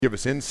give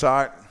us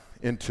insight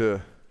into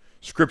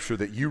Scripture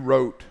that you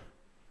wrote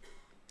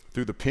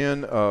through the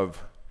pen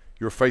of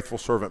your faithful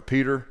servant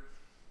Peter.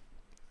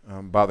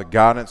 By the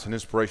guidance and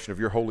inspiration of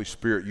your Holy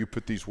Spirit, you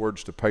put these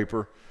words to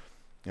paper,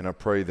 and I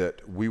pray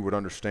that we would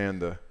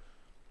understand the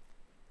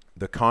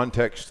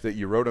context that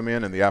you wrote them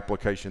in and the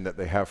application that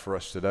they have for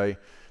us today,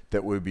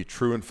 that we would be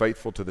true and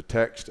faithful to the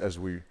text as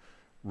we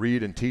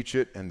read and teach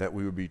it, and that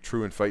we would be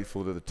true and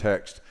faithful to the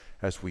text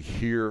as we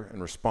hear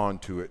and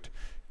respond to it.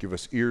 Give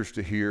us ears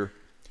to hear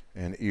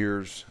and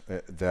ears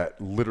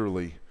that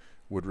literally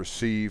would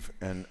receive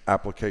an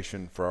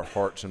application for our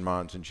hearts and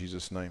minds. In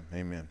Jesus' name,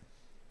 amen.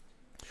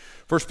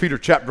 1 Peter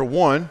chapter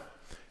 1,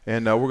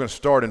 and we're going to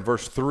start in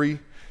verse 3.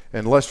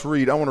 And let's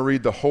read. I want to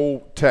read the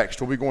whole text.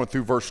 We'll be going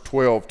through verse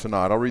 12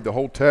 tonight. I'll read the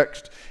whole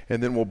text,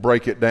 and then we'll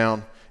break it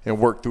down and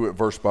work through it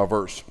verse by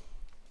verse.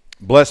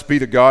 Blessed be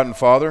the God and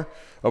Father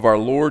of our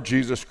Lord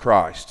Jesus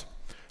Christ.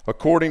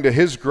 According to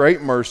his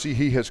great mercy,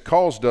 he has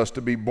caused us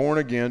to be born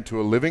again to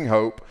a living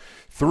hope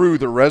through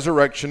the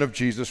resurrection of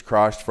Jesus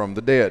Christ from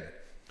the dead,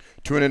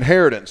 to an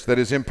inheritance that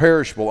is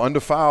imperishable,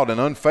 undefiled,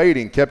 and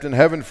unfading, kept in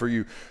heaven for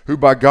you, who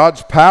by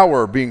God's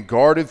power are being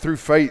guarded through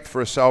faith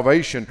for a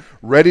salvation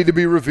ready to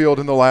be revealed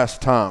in the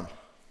last time.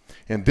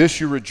 In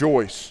this you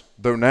rejoice,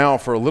 though now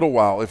for a little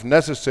while, if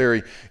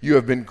necessary, you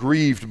have been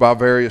grieved by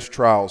various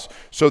trials,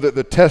 so that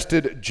the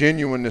tested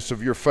genuineness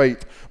of your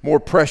faith, more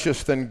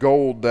precious than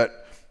gold, that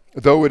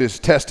though it is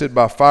tested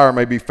by fire,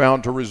 may be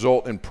found to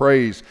result in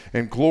praise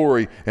and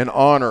glory and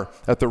honor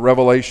at the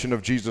revelation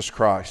of Jesus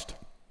Christ.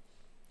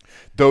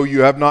 Though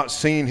you have not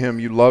seen him,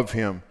 you love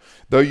him.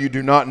 Though you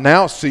do not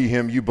now see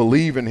him, you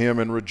believe in him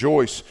and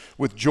rejoice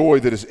with joy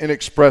that is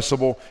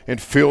inexpressible and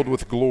filled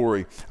with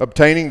glory,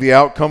 obtaining the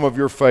outcome of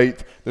your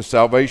faith, the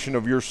salvation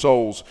of your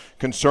souls.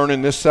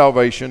 Concerning this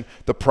salvation,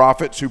 the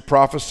prophets who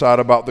prophesied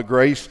about the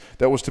grace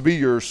that was to be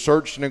yours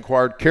searched and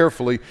inquired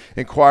carefully,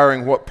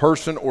 inquiring what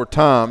person or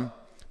time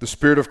the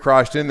Spirit of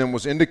Christ in them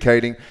was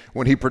indicating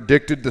when he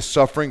predicted the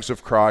sufferings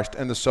of Christ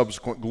and the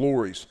subsequent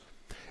glories.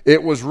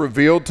 It was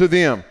revealed to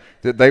them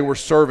that they were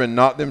serving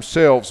not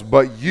themselves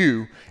but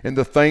you in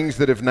the things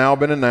that have now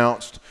been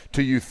announced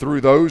to you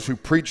through those who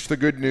preach the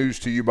good news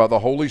to you by the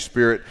Holy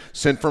Spirit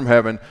sent from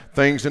heaven,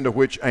 things into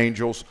which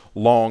angels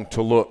long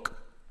to look.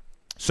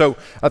 So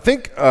I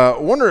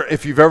wonder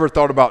if you've ever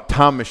thought about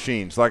time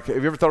machines. Like, have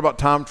you ever thought about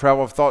time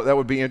travel? I've thought that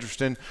would be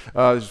interesting.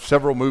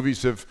 Several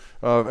movies have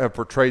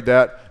portrayed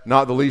that,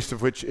 not the least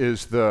of which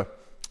is the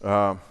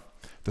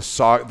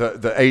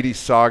 80s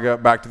saga,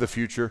 Back to the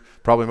Future.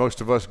 Probably most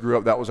of us grew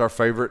up, that was our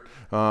favorite.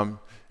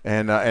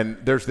 And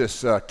there's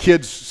this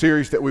kids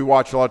series that we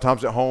watch a lot of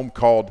times at home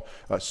called,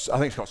 I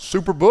think it's called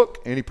Superbook.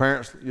 Any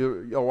parents,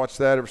 y'all watch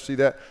that, ever see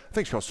that? I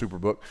think it's called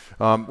Superbook,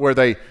 where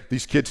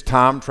these kids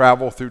time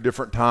travel through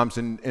different times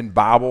in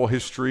Bible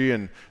history,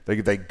 and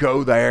they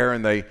go there,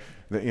 and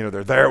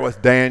they're there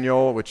with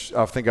Daniel, which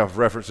I think I've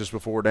referenced this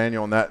before.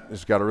 Daniel, and that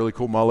has got a really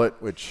cool mullet,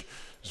 which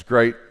is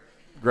great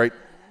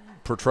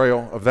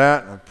portrayal of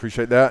that. I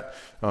appreciate that.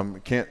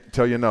 Can't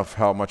tell you enough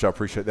how much I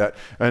appreciate that.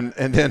 And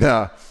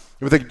then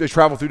they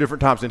travel through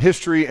different times in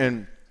history,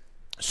 and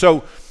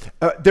so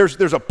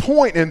there's a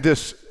point in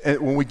this,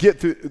 when we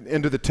get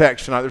into the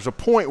text tonight, there's a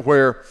point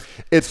where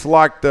it's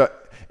like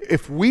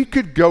if we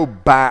could go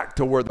back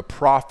to where the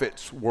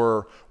prophets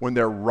were when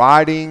they're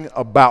writing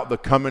about the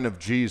coming of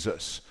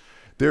Jesus,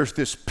 there's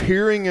this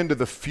peering into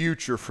the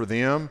future for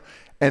them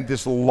and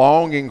this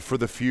longing for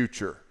the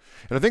future.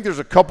 And I think there's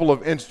a couple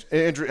of,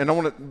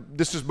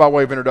 this is by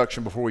way of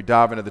introduction before we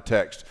dive into the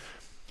text.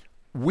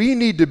 We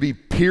need to be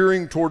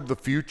peering toward the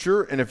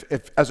future, and if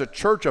as a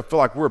church, I feel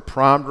like we're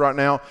primed right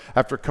now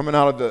after coming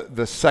out of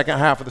the second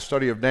half of the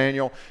study of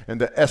Daniel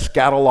and the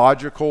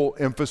eschatological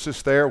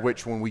emphasis there,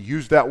 which when we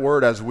use that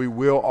word, as we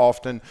will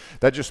often,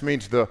 that just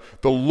means the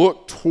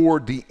look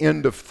toward the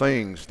end of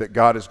things that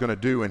God is going to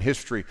do in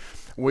history.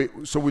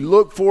 So we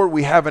look forward,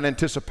 we have an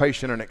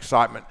anticipation and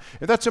excitement.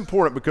 And that's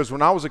important because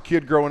when I was a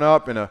kid growing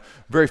up in a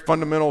very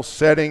fundamental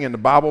setting in the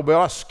Bible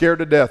Belt, I was scared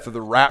to death of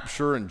the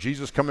rapture and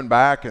Jesus coming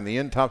back and the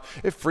end times.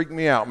 It freaked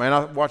me out, man.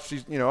 I've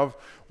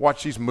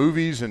watched these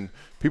movies and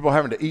people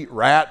having to eat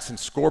rats and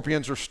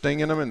scorpions are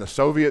stinging them, and the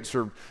Soviets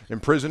are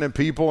imprisoning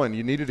people, and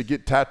you needed to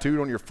get tattooed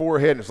on your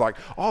forehead. And it's like,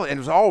 it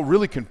was all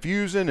really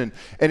confusing, and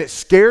it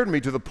scared me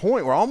to the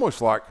point where I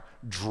almost like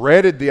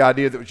dreaded the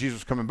idea that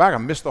Jesus was coming back. I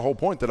missed the whole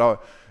point that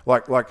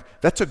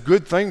that's a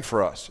good thing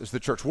for us as the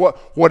church.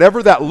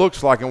 Whatever that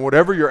looks like and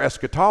whatever your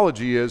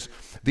eschatology is,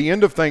 the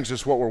end of things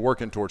is what we're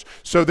working towards.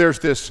 So there's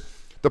this,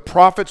 the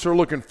prophets are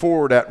looking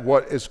forward at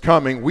what is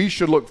coming. We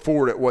should look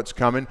forward at what's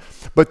coming.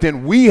 But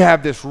then we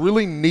have this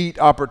really neat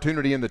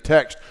opportunity in the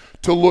text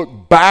to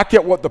look back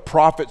at what the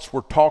prophets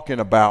were talking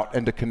about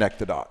and to connect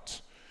the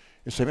dots.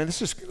 You say, man,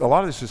 a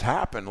lot of this has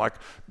happened. Like,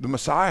 the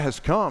Messiah has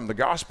come, the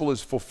gospel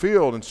is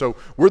fulfilled, and so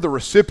we're the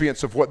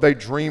recipients of what they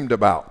dreamed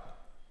about.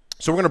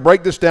 So we're going to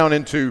break this down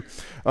into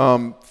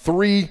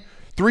three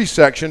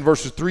sections,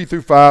 verses 3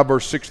 through 5,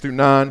 verse 6 through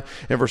 9,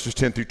 and verses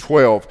 10 through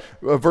 12.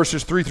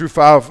 Verses 3 through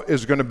 5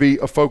 is going to be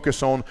a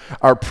focus on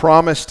our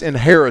promised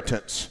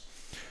inheritance.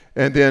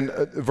 And then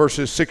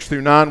verses 6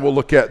 through 9, we'll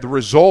look at the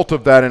result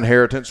of that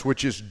inheritance,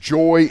 which is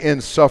joy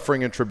in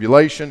suffering and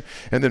tribulation.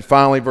 And then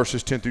finally,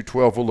 verses 10 through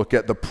 12, we'll look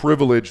at the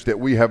privilege that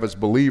we have as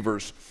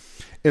believers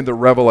in the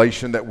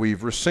revelation that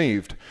we've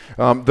received.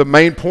 The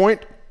main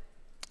point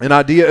and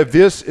idea of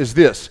this is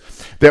this,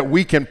 that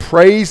we can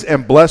praise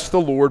and bless the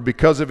Lord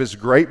because of his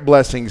great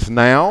blessings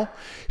now,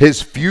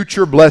 his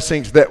future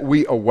blessings that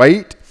we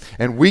await,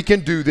 and we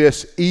can do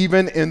this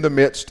even in the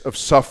midst of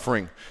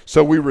suffering.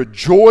 So we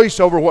rejoice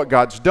over what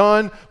God's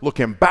done,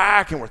 looking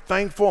back, and we're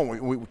thankful,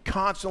 and we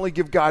constantly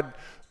give God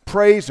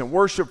praise and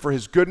worship for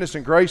his goodness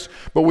and grace,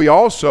 but we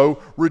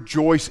also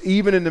rejoice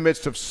even in the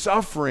midst of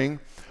suffering.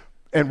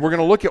 And we're going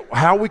to look at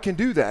how we can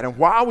do that and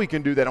why we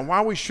can do that and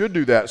why we should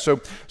do that.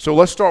 So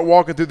let's start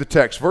walking through the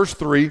text. Verse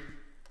 3,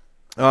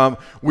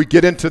 we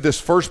get into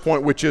this first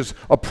point, which is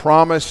a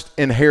promised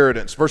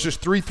inheritance. Verses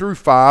 3 through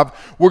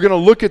 5, we're going to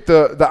look at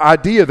the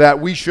idea that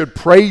we should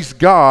praise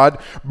God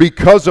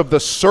because of the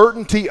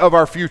certainty of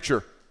our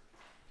future.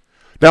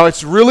 Now,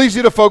 it's real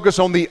easy to focus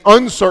on the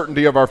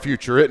uncertainty of our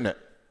future, isn't it?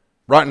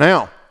 Right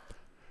now.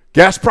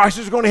 Gas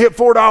prices are going to hit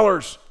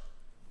 $4.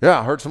 Yeah,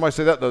 I heard somebody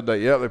say that the other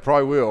day. Yeah, they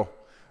probably will.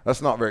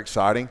 That's not very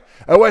exciting.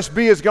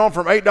 OSB has gone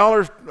from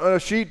 $8 a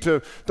sheet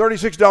to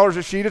 $36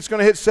 a sheet. It's going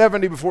to hit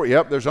 $70 before.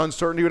 Yep, there's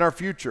uncertainty in our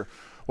future.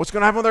 What's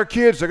going to happen with our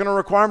kids? They're going to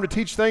require them to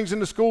teach things in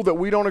the school that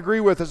we don't agree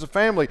with as a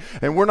family,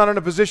 and we're not in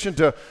a position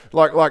to to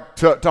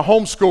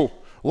homeschool.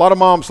 A lot of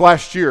moms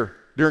last year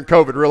during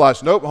COVID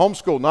realized, nope,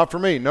 homeschool, not for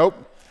me. Nope.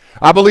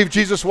 I believe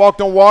Jesus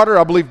walked on water.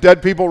 I believe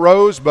dead people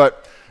rose,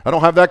 but I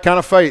don't have that kind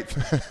of faith.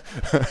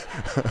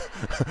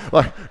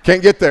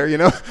 Can't get there,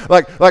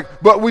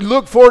 but we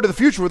look forward to the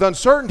future with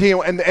uncertainty,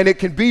 and it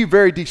can be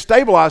very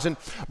destabilizing.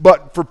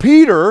 But for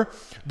Peter,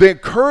 the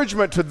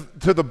encouragement to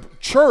the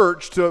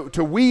church,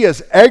 to we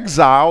as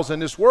exiles in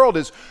this world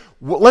is,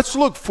 let's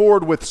look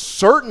forward with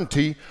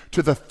certainty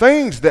to the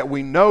things that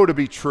we know to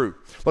be true.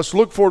 Let's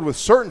look forward with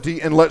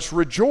certainty and let's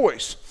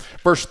rejoice.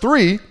 Verse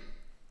 3,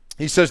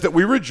 he says that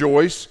we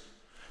rejoice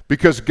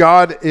because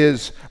God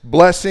is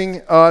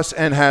blessing us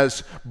and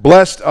has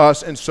blessed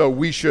us, and so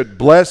we should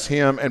bless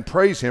him and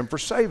praise him for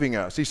saving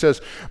us. He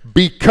says,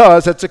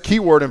 because, that's a key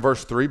word in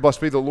verse 3, blessed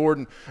be the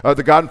Lord,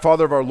 the God and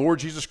Father of our Lord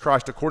Jesus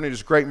Christ, according to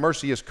his great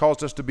mercy, has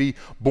caused us to be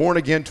born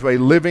again to a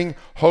living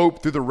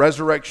hope through the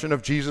resurrection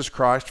of Jesus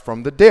Christ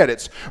from the dead.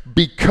 It's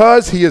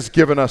because he has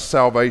given us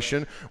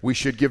salvation, we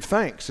should give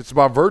thanks. It's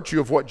by virtue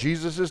of what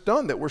Jesus has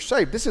done that we're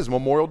saved. This is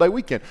Memorial Day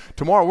weekend.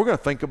 Tomorrow we're going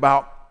to think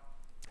about,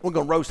 we're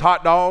going to roast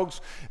hot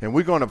dogs, and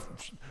we're going to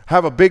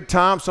have a big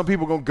time. Some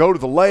people are going to go to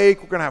the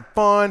lake. We're going to have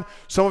fun.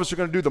 Some of us are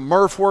going to do the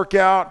Murph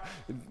workout,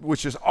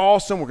 which is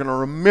awesome. We're going to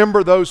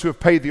remember those who have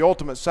paid the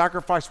ultimate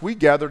sacrifice. We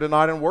gather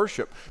tonight in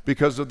worship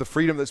because of the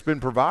freedom that's been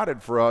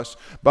provided for us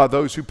by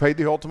those who paid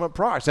the ultimate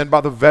price and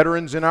by the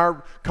veterans in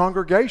our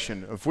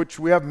congregation, of which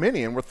we have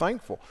many, and we're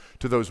thankful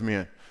to those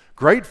men.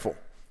 Grateful.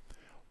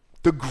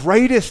 The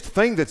greatest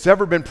thing that's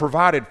ever been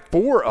provided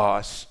for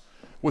us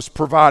was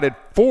provided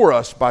for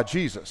us by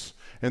Jesus.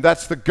 And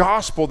that's the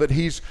gospel that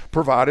he's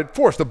provided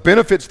for us. The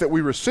benefits that we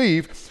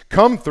receive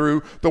come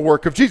through the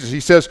work of Jesus. He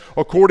says,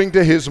 according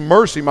to his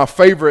mercy. My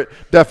favorite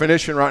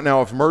definition right now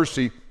of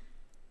mercy,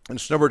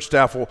 and Snowbird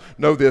staff will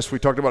know this, we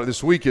talked about it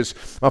this week, is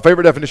my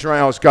favorite definition right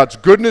now is God's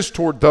goodness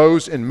toward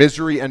those in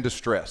misery and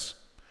distress.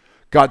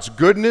 God's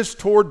goodness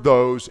toward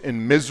those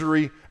in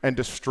misery and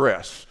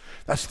distress.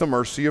 That's the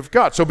mercy of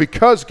God. So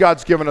because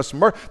God's given us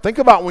mercy, think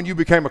about when you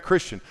became a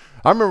Christian.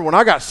 I remember when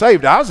I got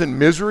saved, I was in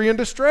misery and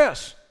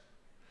distress.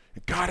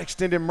 God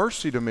extended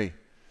mercy to me.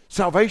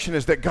 Salvation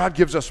is that God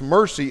gives us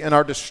mercy in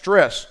our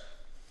distress,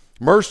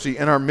 mercy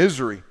in our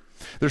misery.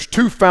 There's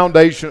two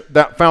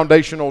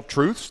foundational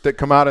truths that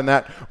come out in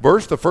that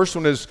verse. The first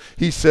one is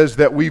he says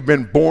that we've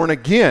been born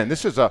again.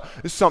 This is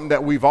something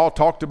that we've all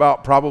talked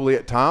about probably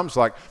at times.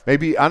 Like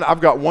maybe I've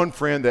got one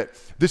friend that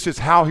this is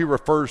how he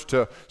refers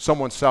to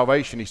someone's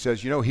salvation. He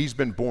says, he's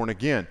been born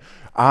again.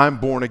 I'm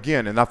born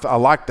again. And I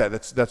like that.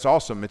 That's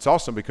awesome. It's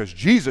awesome because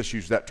Jesus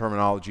used that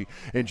terminology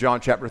in John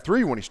chapter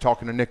 3 when he's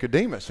talking to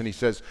Nicodemus. And he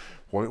says,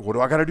 what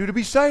do I got to do to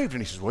be saved?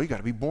 And he says, well, you got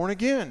to be born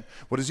again.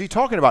 What is he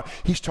talking about?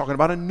 He's talking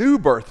about a new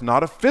birth,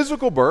 not a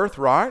physical birth,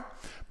 right?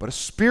 But a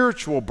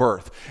spiritual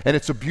birth. And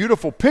it's a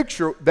beautiful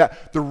picture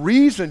that the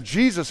reason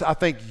Jesus, I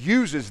think,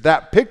 uses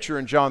that picture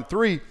in John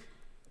 3,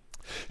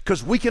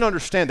 because we can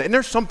understand that. And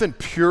there's something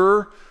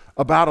pure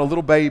about a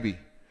little baby.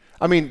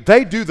 I mean,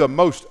 they do the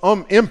most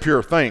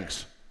impure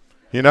things,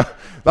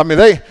 I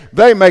mean,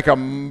 they make a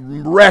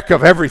wreck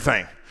of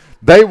everything.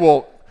 They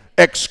will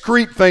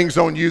excrete things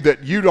on you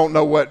that you don't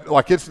know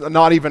it's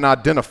not even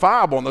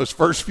identifiable in those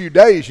first few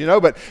days,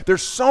 but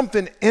there's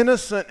something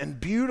innocent and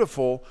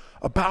beautiful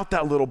about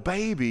that little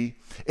baby.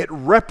 It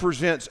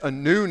represents a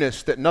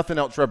newness that nothing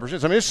else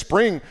represents. I mean, it's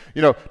spring,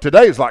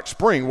 today is like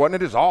spring,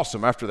 wasn't it? It's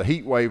awesome after the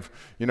heat wave,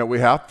 we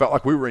have. Felt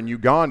like we were in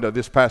Uganda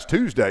this past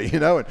Tuesday,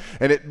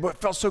 and it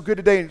felt so good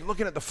today, and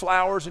looking at the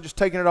flowers and just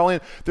taking it all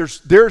in.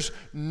 There's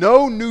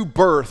no new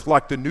birth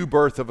like the new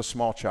birth of a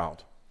small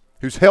child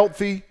who's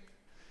healthy,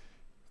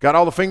 got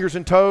all the fingers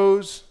and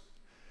toes,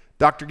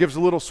 Doctor gives a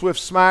little swift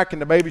smack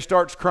and the baby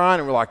starts crying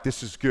and we're like,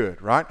 this is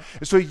good, right?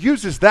 And so he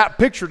uses that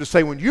picture to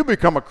say when you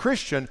become a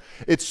Christian,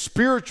 it's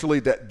spiritually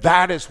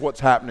that is what's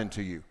happening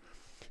to you.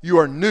 You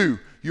are new,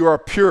 you are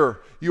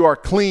pure, you are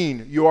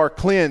clean, you are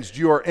cleansed,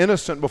 you are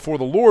innocent before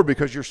the Lord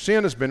because your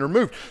sin has been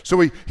removed. So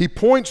he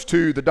points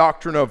to the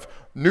doctrine of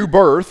new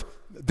birth.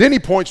 Then he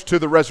points to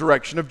the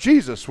resurrection of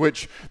Jesus,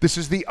 which this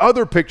is the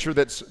other picture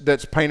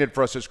that's painted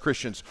for us as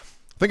Christians.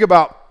 Think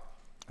about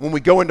when we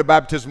go into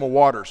baptismal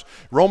waters.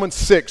 Romans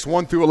 6,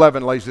 1 through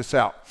 11 lays this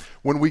out.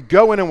 When we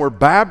go in and we're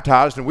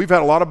baptized, and we've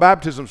had a lot of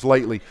baptisms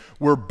lately,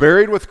 we're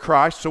buried with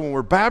Christ. So when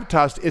we're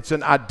baptized, it's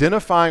an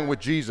identifying with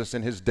Jesus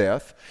in his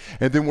death.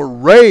 And then we're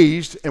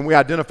raised and we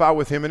identify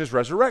with him in his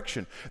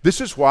resurrection. This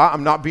is why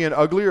I'm not being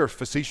ugly or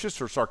facetious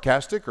or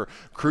sarcastic or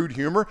crude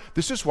humor.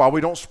 This is why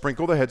we don't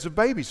sprinkle the heads of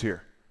babies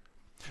here.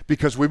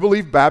 Because we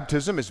believe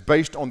baptism is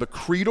based on the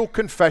creedal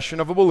confession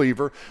of a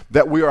believer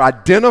that we are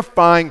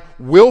identifying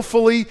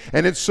willfully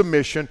and in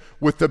submission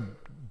with the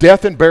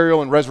death and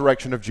burial and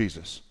resurrection of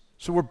Jesus.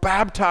 So we're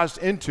baptized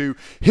into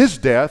his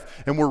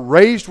death and we're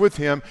raised with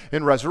him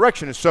in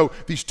resurrection. And so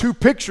these two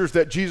pictures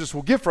that Jesus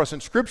will give for us in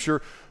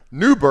Scripture,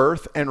 new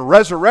birth and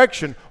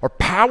resurrection, are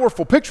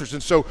powerful pictures.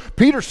 And so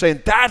Peter's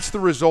saying that's the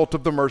result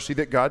of the mercy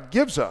that God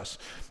gives us.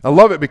 I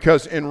love it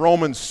because in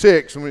Romans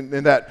 6,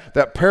 in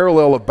that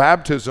parallel of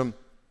baptism,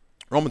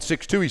 Romans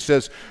 6:2, he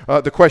says,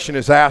 the question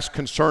is asked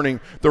concerning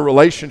the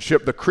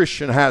relationship the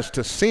Christian has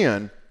to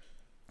sin.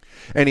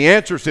 And he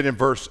answers it in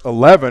verse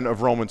 11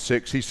 of Romans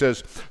 6. He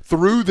says,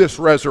 through this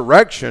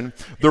resurrection,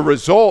 the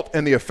result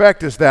and the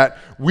effect is that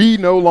we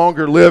no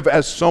longer live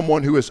as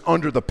someone who is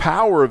under the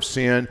power of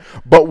sin,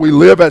 but we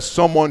live as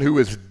someone who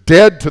is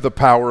dead to the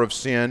power of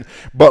sin,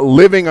 but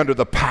living under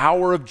the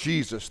power of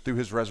Jesus through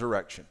his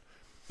resurrection.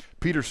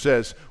 Peter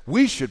says,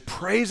 we should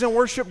praise and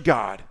worship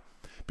God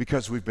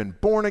because we've been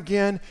born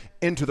again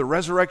into the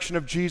resurrection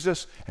of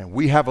Jesus, and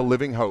we have a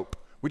living hope.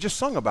 We just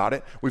sung about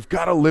it. We've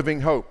got a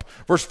living hope.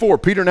 Verse 4,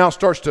 Peter now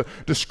starts to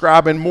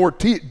describe in more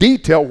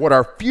detail what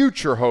our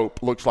future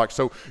hope looks like.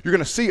 So you're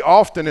going to see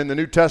often in the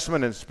New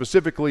Testament, and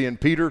specifically in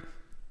Peter,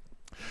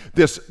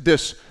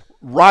 this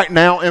right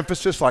now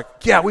emphasis like,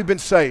 yeah, we've been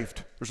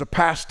saved. There's a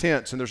past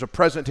tense and there's a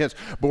present tense,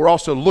 but we're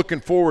also looking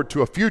forward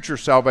to a future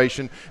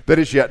salvation that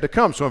is yet to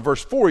come. So in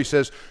verse 4, he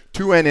says,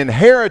 to an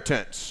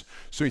inheritance.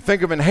 So you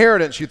think of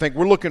inheritance, you think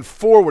we're looking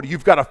forward.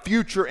 You've got a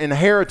future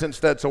inheritance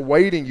that's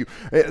awaiting you.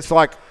 It's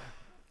like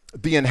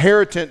the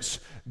inheritance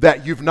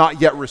that you've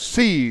not yet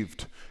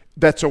received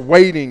that's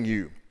awaiting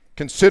you.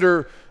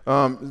 Consider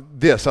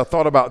this. I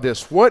thought about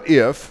this. What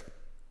if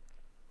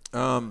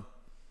someone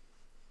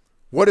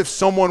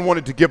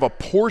wanted to give a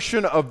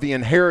portion of the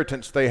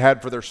inheritance they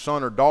had for their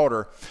son or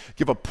daughter,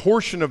 give a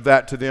portion of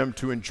that to them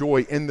to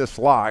enjoy in this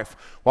life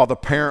while the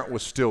parent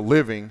was still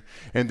living,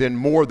 and then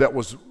more that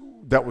was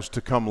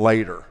to come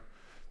later?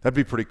 That'd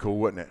be pretty cool,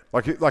 wouldn't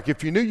it? Like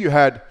if you knew you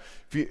had,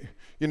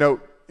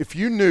 if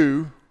you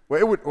knew,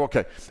 well,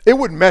 it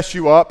would mess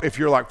you up if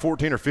you're like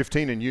 14 or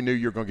 15 and you knew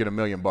you're going to get $1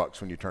 million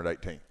when you turned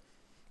 18.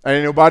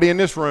 And nobody in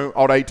this room,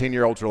 all the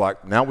 18-year-olds are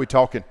like, now we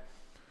talking.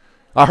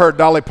 I heard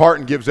Dolly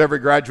Parton gives every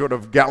graduate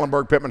of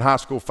Gatlinburg Pittman High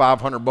School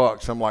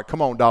 $500. I'm like,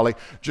 come on, Dolly,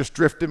 just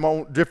drift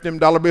them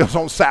dollar bills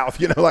on south,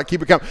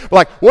 keep it coming.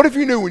 Like, what if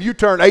you knew when you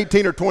turn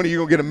 18 or 20,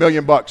 you're gonna get $1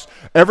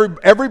 million?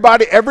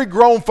 Everybody, every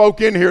grown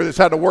folk in here that's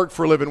had to work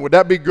for a living, would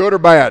that be good or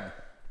bad?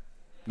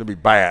 It'd be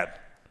bad,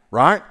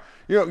 right?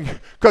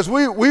 Because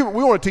we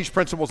want to teach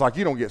principles like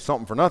you don't get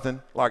something for nothing,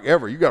 like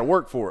ever. You got to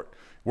work for it.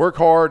 Work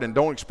hard and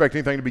don't expect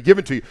anything to be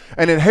given to you.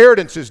 And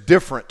inheritance is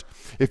different.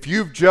 If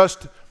you've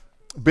just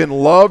been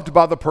loved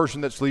by the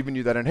person that's leaving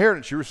you that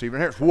inheritance, you receive an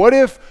inheritance. What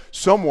if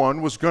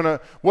someone was going to,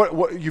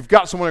 you've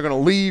got someone going to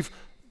leave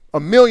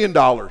 $1 million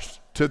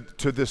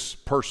to this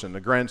person,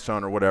 a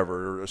grandson or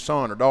whatever, or a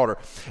son or daughter,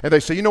 and they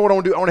say, you know what I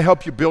want to do? I want to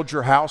help you build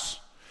your house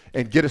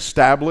and get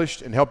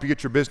established and help you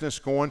get your business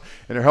going,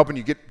 and they're helping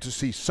you get to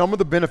see some of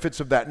the benefits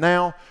of that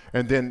now,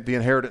 and then the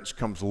inheritance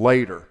comes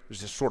later.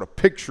 There's this sort of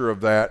picture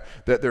of that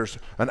there's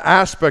an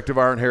aspect of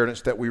our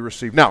inheritance that we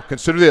receive. Now,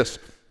 consider this.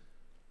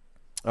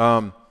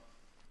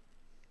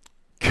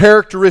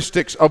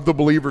 Characteristics of the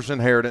believer's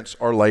inheritance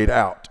are laid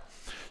out.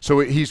 So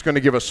he's going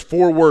to give us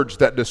 4 words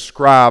that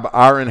describe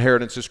our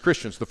inheritance as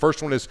Christians. The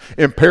first one is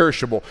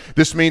imperishable.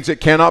 This means it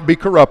cannot be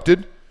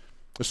corrupted.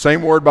 The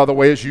same word, by the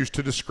way, is used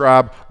to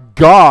describe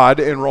God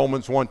in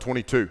Romans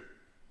 1:22.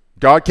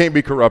 God can't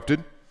be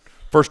corrupted.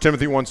 1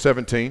 Timothy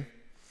 1:17.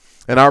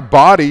 And our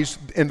bodies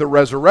in the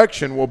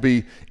resurrection will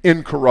be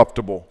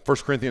incorruptible.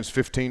 1 Corinthians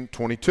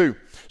 15:22.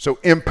 So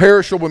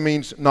imperishable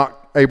means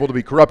not able to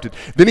be corrupted.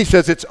 Then he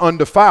says it's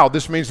undefiled.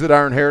 This means that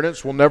our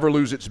inheritance will never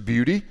lose its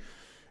beauty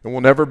and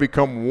will never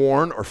become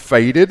worn or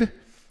faded.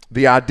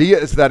 The idea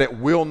is that it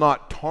will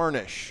not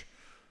tarnish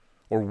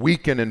or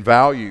weaken in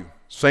value.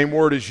 Same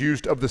word is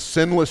used of the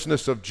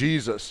sinlessness of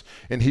Jesus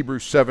in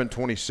Hebrews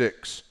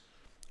 7:26.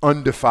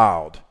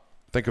 Undefiled.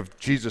 Think of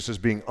Jesus as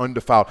being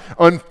undefiled.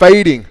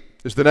 Unfading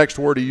is the next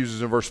word he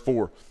uses in verse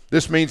 4.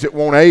 This means it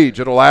won't age.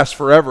 It'll last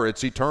forever.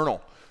 It's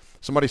eternal.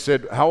 Somebody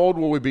said, how old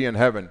will we be in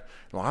heaven?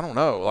 Well, I don't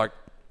know. Like,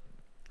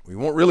 we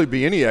won't really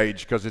be any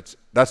age because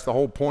that's the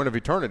whole point of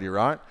eternity,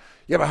 right?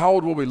 Yeah, but how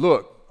old will we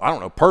look? I don't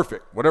know,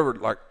 perfect, whatever.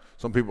 Like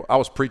some people, I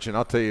was preaching,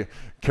 I'll tell you,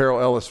 Carol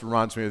Ellis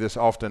reminds me of this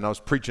often. I was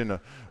preaching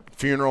a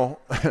funeral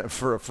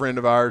for a friend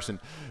of ours, and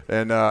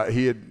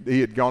he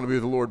had gone to be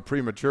with the Lord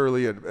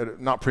prematurely,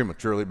 not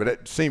prematurely, but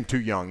it seemed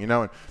too young,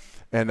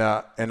 and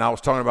I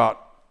was talking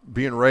about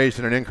being raised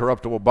in an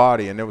incorruptible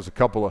body, and there was a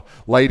couple of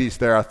ladies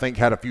there, I think,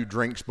 had a few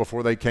drinks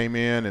before they came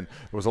in, and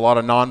there was a lot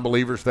of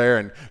non-believers there,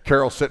 and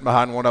Carol sitting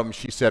behind one of them,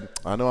 she said,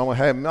 I know I'm going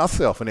to have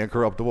myself an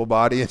incorruptible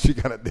body, and she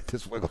kind of did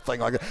this wiggle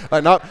thing like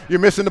that. You're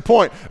missing the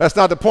point. That's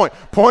not the point.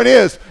 Point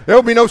is, there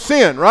will be no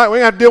sin, right? We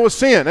ain't have to deal with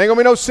sin. Ain't going to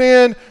be no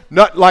sin,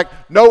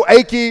 no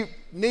achy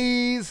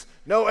knees,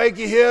 no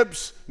achy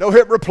hips, no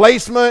hip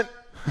replacement,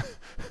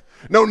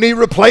 no knee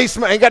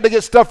replacement. Ain't got to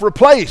get stuff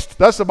replaced.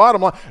 That's the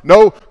bottom line.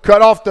 No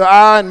cut off the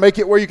eye and make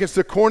it where you can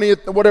see cornea,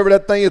 whatever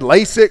that thing is,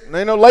 LASIK.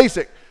 Ain't no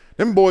LASIK.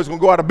 Them boys going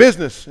to go out of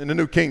business in the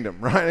new kingdom,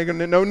 right? Ain't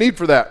gonna, no need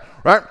for that,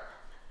 right?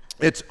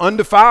 It's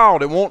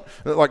undefiled. It won't,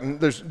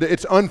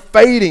 it's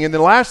unfading. And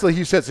then lastly,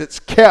 he says it's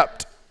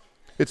kept.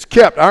 It's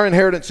kept. Our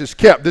inheritance is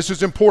kept. This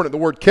is important. The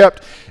word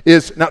kept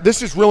now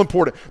this is real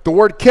important. The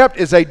word kept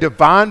is a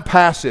divine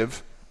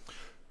passive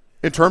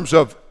in terms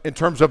of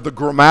the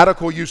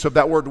grammatical use of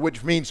that word,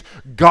 which means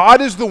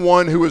God is the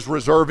one who is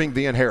reserving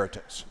the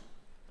inheritance.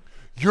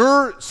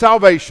 Your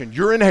salvation,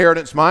 your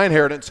inheritance, my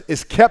inheritance,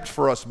 is kept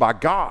for us by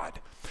God.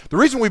 The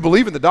reason we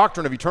believe in the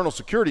doctrine of eternal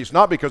security is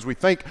not because we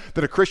think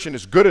that a Christian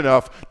is good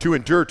enough to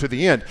endure to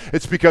the end.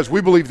 It's because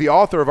we believe the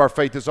author of our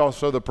faith is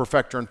also the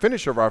perfecter and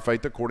finisher of our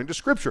faith according to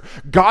Scripture.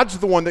 God's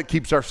the one that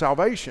keeps our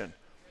salvation.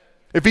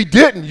 If he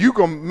didn't, you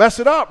go mess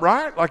it up,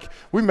 right? Like,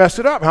 we mess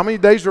it up. How many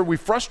days are we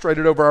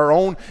frustrated over our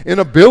own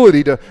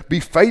inability to be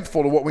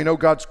faithful to what we know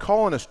God's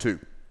calling us to?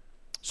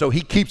 So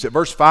he keeps it.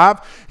 Verse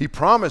 5, he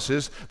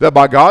promises that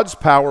by God's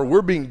power,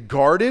 we're being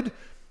guarded,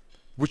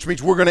 which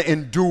means we're going to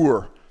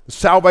endure.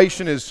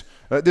 Salvation is,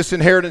 this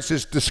inheritance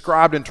is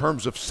described in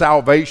terms of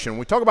salvation. When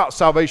we talk about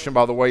salvation,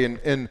 by the way,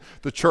 in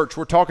the church,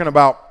 we're talking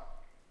about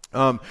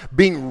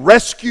being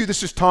rescued.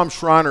 This is Tom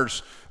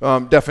Schreiner's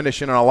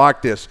definition, and I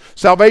like this.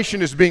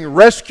 Salvation is being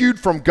rescued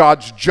from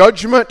God's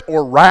judgment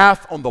or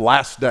wrath on the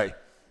last day.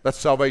 That's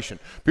salvation.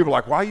 People are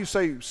like, why you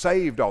say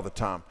saved all the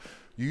time?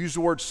 You use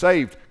the word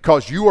saved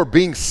because you are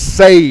being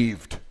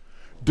saved,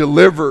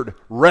 delivered,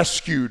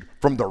 rescued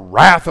from the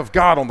wrath of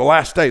God on the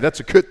last day. That's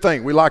a good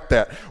thing. We like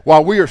that.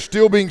 While we are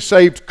still being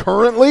saved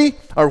currently,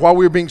 or while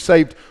we're being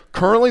saved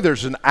currently,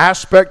 there's an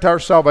aspect to our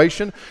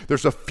salvation.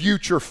 There's a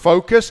future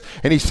focus,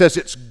 and he says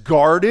it's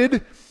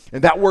guarded.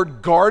 And that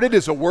word guarded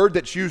is a word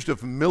that's used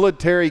of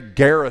military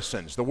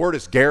garrisons. The word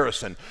is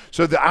garrison.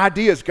 So the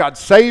idea is God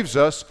saves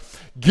us,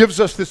 gives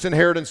us this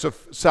inheritance of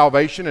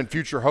salvation and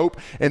future hope,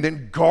 and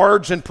then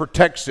guards and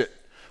protects it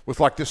with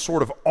like this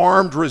sort of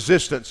armed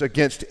resistance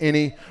against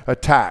any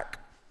attack.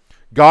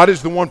 God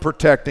is the one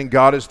protecting.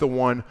 God is the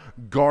one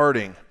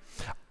guarding.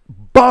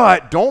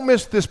 But don't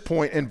miss this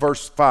point in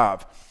verse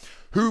 5.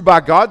 Who by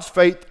God's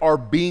faith are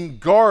being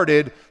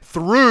guarded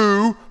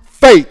through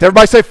faith.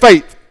 Everybody say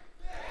faith.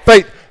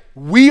 Faith.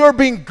 We are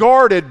being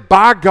guarded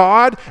by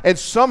God, and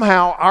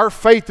somehow our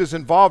faith is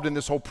involved in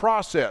this whole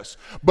process.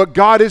 But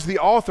God is the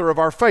author of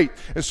our faith.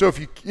 And so if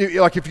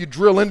you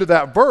drill into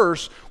that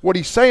verse, what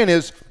he's saying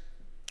is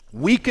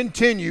we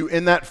continue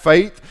in that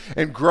faith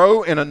and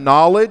grow in a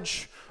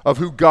knowledge of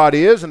who God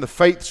is, and the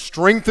faith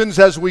strengthens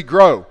as we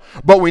grow.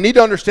 But we need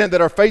to understand that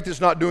our faith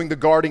is not doing the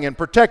guarding and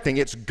protecting.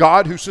 It's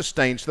God who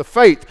sustains the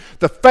faith.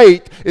 The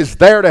faith is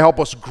there to help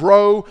us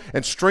grow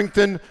and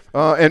strengthen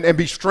and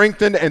be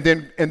strengthened, and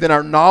then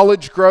our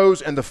knowledge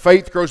grows and the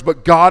faith grows,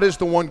 but God is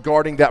the one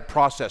guarding that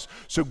process.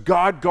 So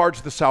God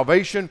guards the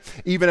salvation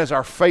even as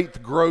our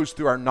faith grows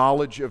through our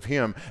knowledge of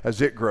him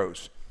as it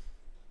grows.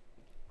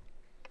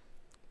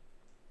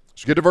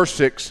 Let's get to verse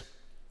 6.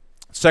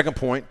 Second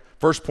point.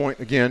 First point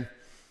again.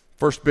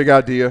 First big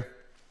idea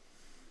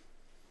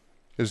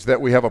is that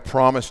we have a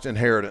promised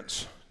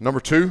inheritance. Number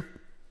 2,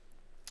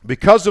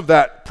 because of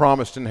that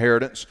promised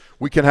inheritance,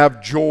 we can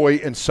have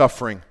joy in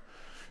suffering.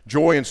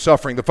 Joy in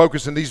suffering. The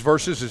focus in these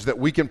verses is that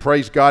we can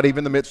praise God even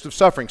in the midst of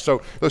suffering.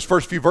 So those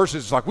first few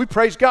verses, it's like we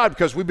praise God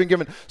because we've been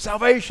given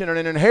salvation and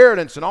an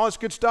inheritance and all this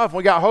good stuff. And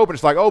we got hope. And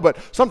it's like, oh, but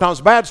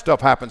sometimes bad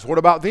stuff happens. What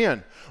about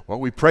then?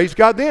 Well, we praise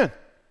God then.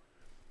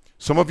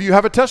 Some of you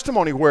have a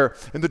testimony where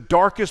in the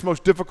darkest,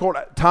 most difficult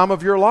time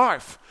of your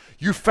life,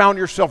 you found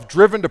yourself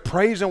driven to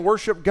praise and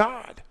worship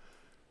God.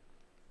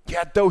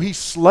 Yet though he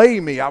slay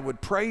me, I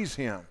would praise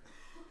him.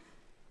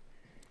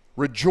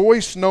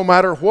 Rejoice no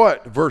matter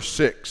what, verse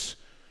 6.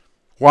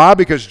 Why?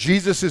 Because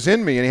Jesus is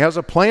in me and he has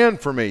a plan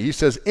for me. He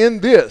says, in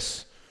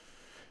this,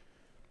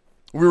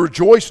 we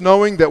rejoice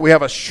knowing that we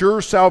have a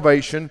sure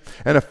salvation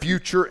and a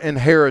future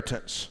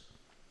inheritance,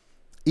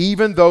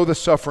 even though the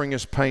suffering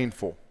is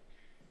painful.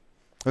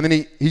 And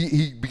then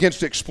he begins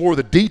to explore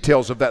the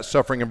details of that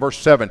suffering in verse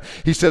 7.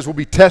 He says, we'll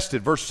be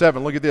tested. Verse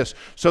 7, look at this.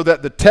 So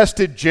that the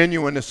tested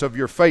genuineness of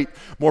your faith,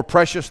 more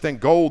precious than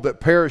gold that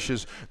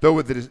perishes, though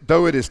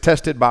it is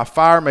tested by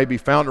fire, may be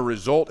found to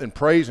result in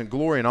praise and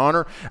glory and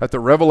honor at the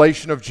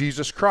revelation of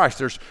Jesus Christ.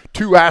 There's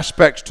two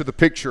aspects to the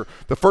picture.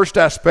 The first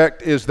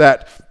aspect is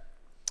that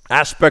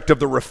aspect of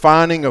the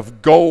refining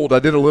of gold. I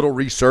did a little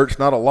research,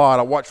 not a lot.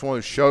 I watched one of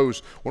those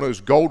shows, one of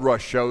those gold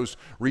rush shows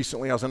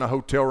recently. I was in a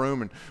hotel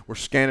room and we're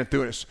scanning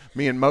through it. It's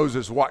me and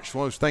Moses watched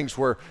one of those things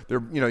where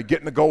they're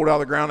getting the gold out of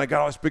the ground. They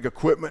got all this big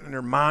equipment and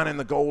they're mining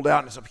the gold out,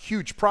 and it's a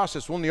huge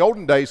process. Well, in the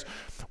olden days,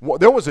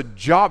 there was a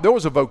job, there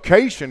was a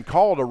vocation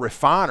called a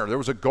refiner. There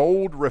was a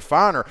gold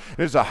refiner.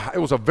 It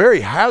was a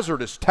very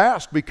hazardous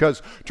task,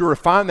 because to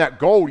refine that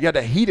gold, you had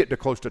to heat it to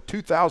close to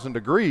 2,000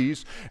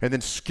 degrees and then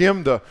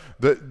skim the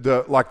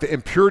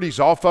impurities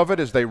off of it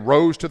as they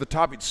rose to the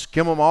top. You'd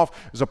skim them off.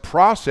 It was a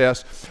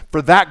process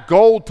for that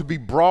gold to be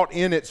brought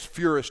in its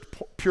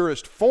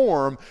purest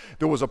form.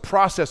 There was a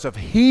process of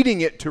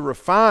heating it to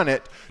refine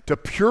it, to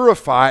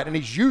purify it, and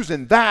he's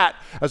using that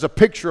as a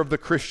picture of the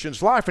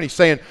Christian's life. And he's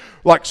saying,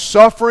 like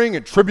suffering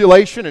and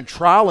tribulation and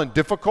trial and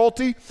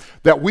difficulty,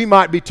 that we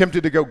might be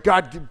tempted to go,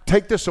 God,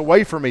 take this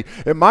away from me.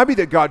 It might be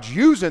that God's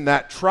using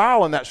that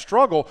trial and that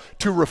struggle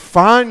to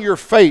refine your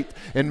faith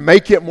and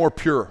make it more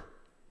pure.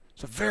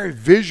 It's a very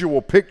visual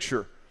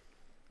picture.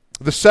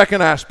 The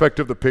second aspect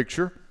of the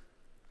picture,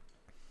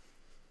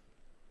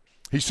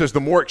 he says the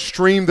more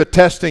extreme the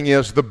testing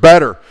is, the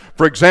better.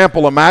 For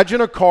example, imagine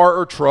a car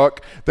or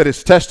truck that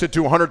is tested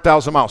to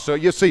 100,000 miles. So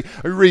you see,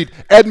 we read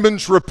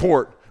Edmunds'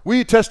 report.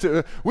 We did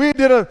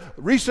a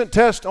recent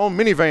test on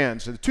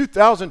minivans, the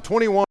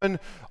 2021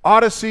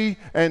 Odyssey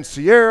and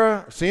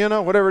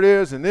Sienna, whatever it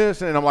is, and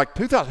this, and I'm like,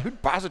 2000, who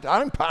buys it?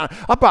 I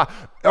buy,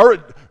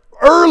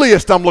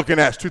 earliest I'm looking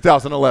at is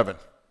 2011.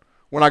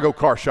 When I go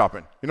car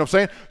shopping. You know what I'm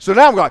saying? So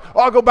now I'm going,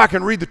 I'll go back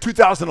and read the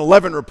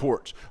 2011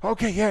 reports.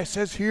 Okay, yeah, it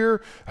says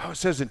here, it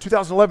says in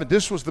 2011,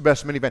 this was the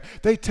best minivan.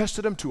 They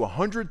tested them to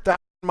 100,000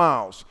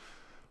 miles.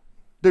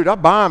 Dude, I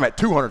buy them at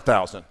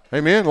 200,000.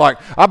 Amen? Like,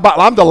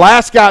 I'm the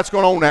last guy that's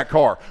going to own that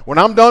car. When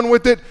I'm done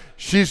with it,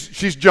 she's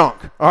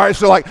junk. All right,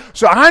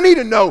 so I need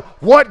to know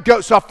what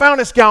goes. So I found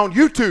this guy on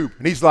YouTube,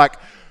 and he's like,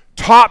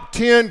 top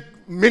 10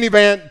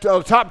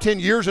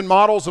 years and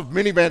models of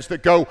minivans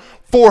that go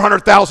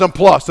 400,000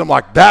 plus. I'm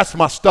like, that's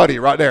my study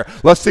right there.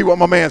 Let's see what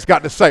my man's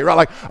got to say, right?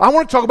 Like, I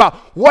want to talk about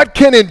what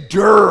can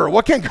endure,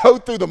 what can go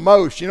through the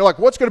most, like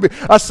what's going to be.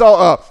 I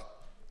saw,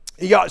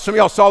 some of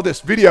y'all saw this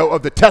video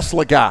of the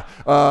Tesla guy,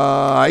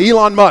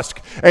 Elon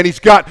Musk, and he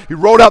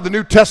rolled out the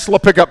new Tesla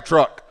pickup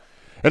truck,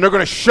 and they're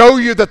going to show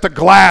you that the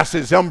glass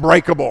is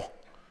unbreakable.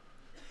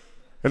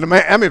 And the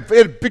man,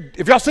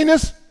 if y'all seen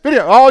this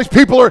video, all these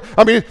people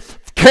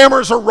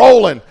cameras are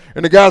rolling,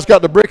 and the guy's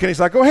got the brick, and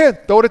he's like, go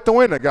ahead, throw it at the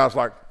window. The guy's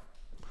like,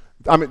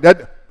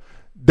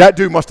 that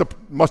dude must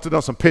have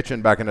done some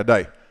pitching back in the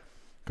day,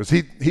 because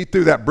he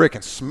threw that brick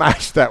and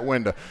smashed that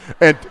window.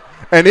 And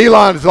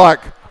Elon's like,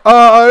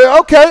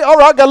 okay, all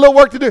right, got a little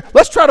work to do.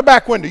 Let's try the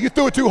back window. You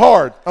threw it too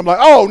hard. I'm like,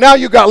 oh, now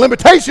you got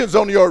limitations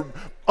on your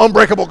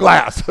unbreakable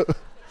glass.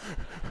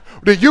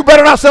 You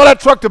better not sell that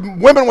truck to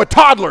women with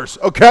toddlers,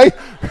 okay?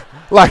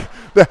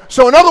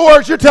 So in other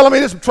words, you're telling me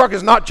this truck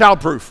is not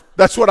childproof.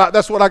 That's what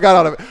I got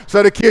out of it.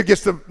 So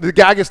the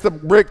guy gets the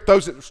brick,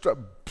 throws it,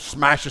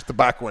 smashes the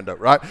back window,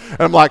 right? And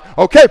I'm like,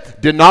 okay,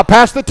 did not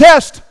pass the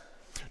test.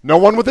 No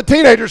one with a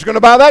teenager is going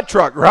to buy that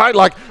truck, right?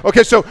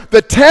 Okay, so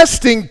the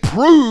testing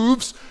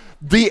proves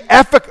the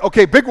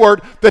big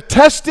word. The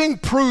testing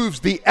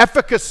proves the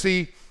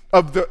efficacy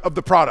of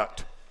the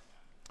product.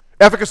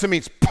 Efficacy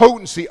means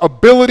potency,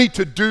 ability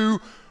to do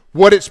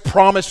what it's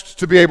promised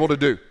to be able to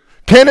do.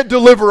 Can it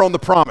deliver on the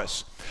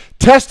promise?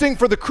 Testing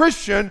for the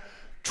Christian,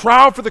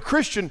 trial for the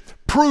Christian,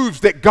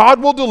 proves that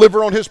God will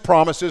deliver on his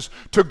promises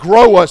to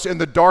grow us in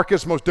the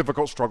darkest, most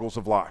difficult struggles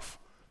of life.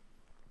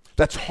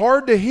 That's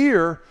hard to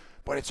hear,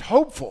 but it's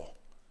hopeful.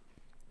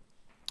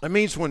 It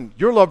means when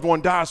your loved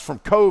one dies from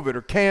COVID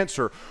or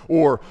cancer,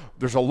 or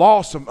there's a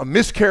loss, a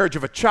miscarriage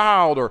of a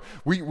child, or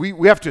we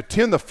have to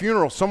attend the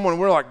funeral of someone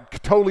we're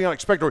like totally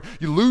unexpected, or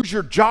you lose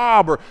your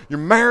job, or your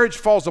marriage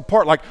falls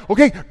apart. Like,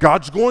 okay,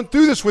 God's going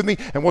through this with me,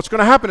 and what's going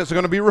to happen is it's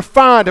going to be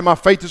refined, and my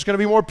faith is going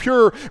to be more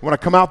pure. When I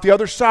come out the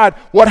other side,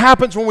 what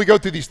happens when we go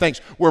through these things?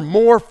 We're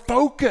more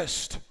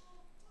focused.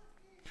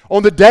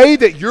 On the day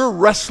that you're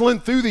wrestling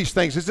through these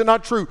things, is it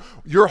not true?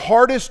 Your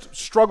hardest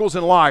struggles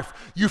in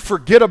life, you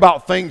forget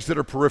about things that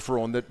are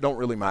peripheral and that don't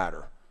really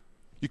matter.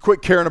 You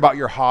quit caring about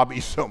your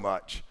hobbies so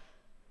much.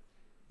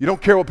 You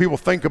don't care what people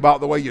think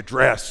about the way you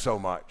dress so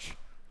much.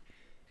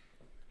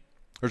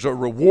 There's a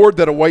reward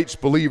that awaits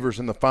believers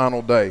in the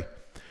final day.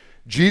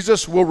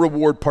 Jesus will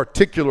reward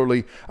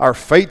particularly our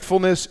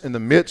faithfulness in the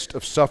midst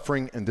of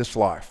suffering in this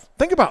life.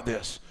 Think about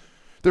this.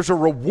 There's a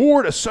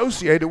reward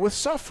associated with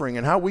suffering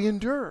and how we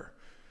endure.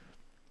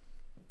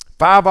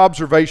 5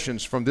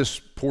 observations from this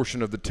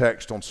portion of the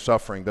text on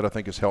suffering that I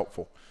think is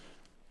helpful.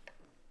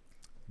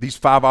 These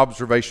 5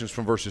 observations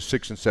from verses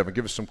 6 and 7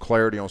 give us some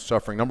clarity on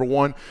suffering. Number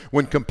 1,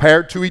 when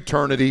compared to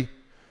eternity,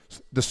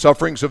 the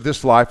sufferings of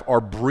this life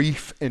are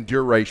brief in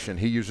duration.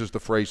 He uses the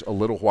phrase a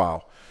little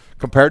while.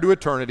 Compared to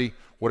eternity,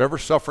 whatever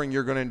suffering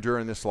you're going to endure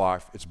in this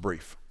life, it's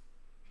brief.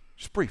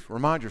 It's brief.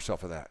 Remind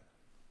yourself of that.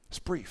 It's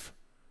brief.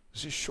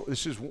 This is short.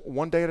 This is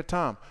one day at a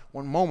time,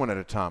 one moment at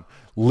a time.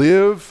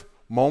 Live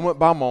moment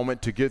by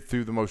moment to get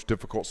through the most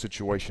difficult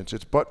situations.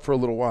 It's but for a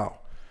little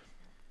while.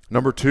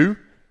 Number 2,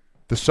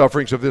 the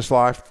sufferings of this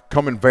life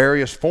come in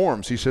various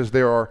forms. He says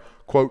there are,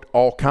 quote,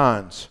 all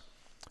kinds.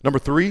 Number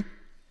 3,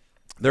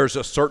 there's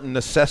a certain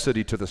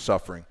necessity to the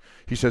suffering.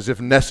 He says, if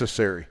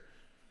necessary.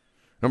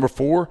 Number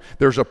 4,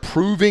 there's a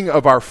proving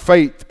of our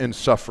faith in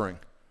suffering,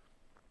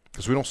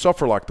 because we don't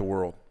suffer like the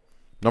world.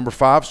 Number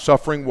 5,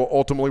 suffering will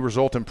ultimately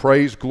result in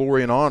praise,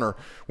 glory, and honor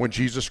when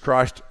Jesus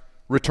Christ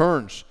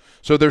returns.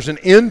 So there's an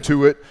end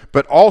to it,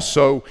 but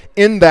also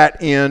in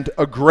that end,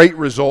 a great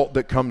result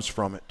that comes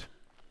from it.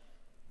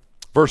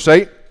 Verse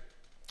 8,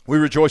 we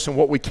rejoice in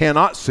what we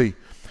cannot see.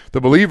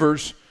 The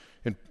believers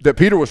that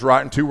Peter was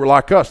writing to were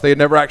like us. They had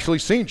never actually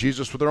seen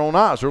Jesus with their own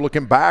eyes. They're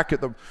looking back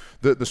at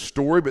the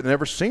story, but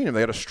never seen him. They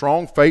had a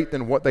strong faith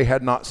in what they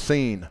had not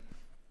seen.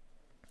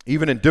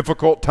 Even in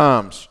difficult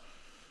times,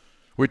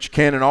 which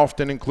can and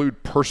often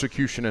include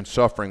persecution and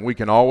suffering, we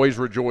can always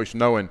rejoice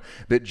knowing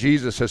that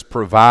Jesus has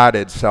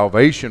provided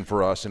salvation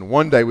for us, and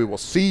one day we will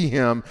see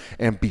him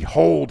and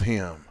behold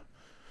him.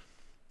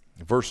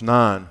 Verse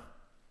 9,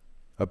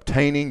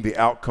 obtaining the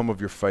outcome of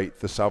your faith,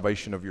 the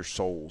salvation of your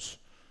souls.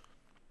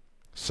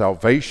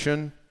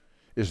 Salvation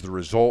is the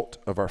result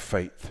of our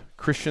faith.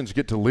 Christians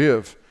get to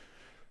live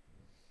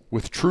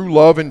with true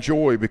love and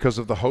joy because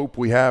of the hope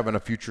we have in a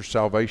future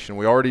salvation.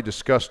 We already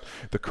discussed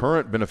the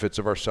current benefits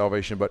of our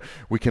salvation, but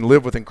we can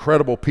live with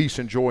incredible peace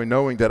and joy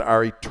knowing that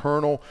our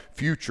eternal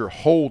future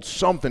holds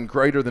something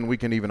greater than we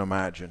can even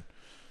imagine.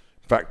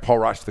 In fact, Paul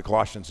writes to the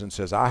Colossians and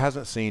says, eye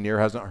hasn't seen, ear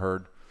hasn't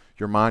heard,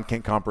 your mind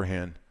can't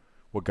comprehend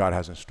what God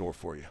has in store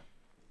for you.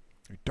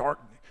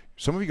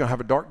 Some of you are going to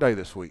have a dark day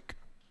this week.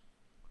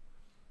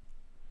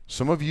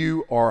 Some of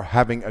you are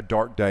having a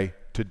dark day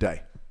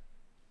today.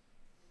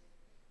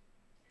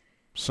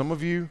 Some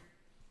of you,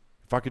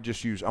 if I could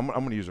just use, I'm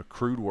going to use a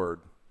crude word,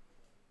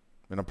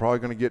 and I'm probably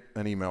going to get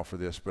an email for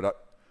this, but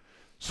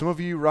some of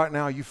you right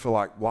now, you feel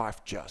like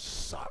life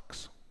just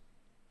sucks.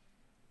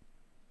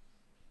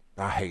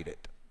 I hate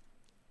it.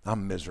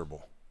 I'm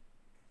miserable.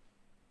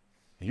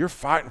 And you're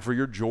fighting for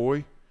your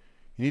joy.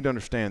 You need to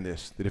understand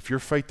this, that if your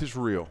faith is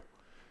real,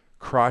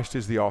 Christ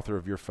is the author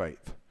of your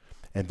faith.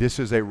 And this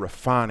is a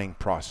refining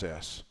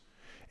process.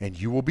 And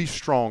you will be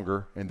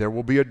stronger, and there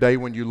will be a day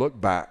when you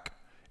look back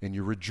and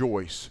you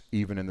rejoice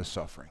even in the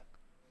suffering.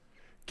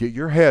 Get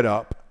your head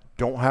up.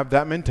 Don't have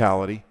that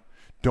mentality.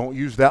 Don't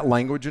use that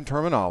language and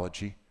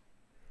terminology.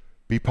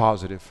 Be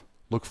positive.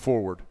 Look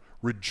forward.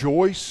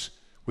 Rejoice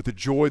with a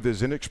joy that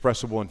is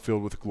inexpressible and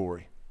filled with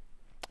glory.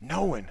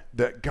 Knowing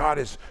that God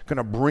is going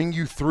to bring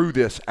you through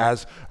this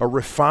as a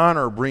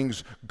refiner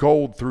brings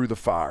gold through the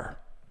fire.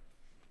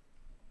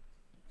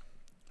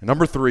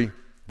 Number 3,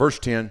 verse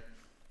 10,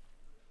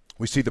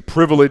 we see the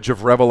privilege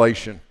of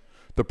revelation.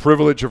 The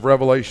privilege of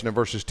revelation in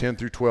verses 10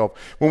 through 12.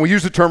 When we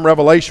use the term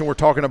revelation, we're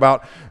talking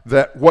about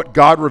that what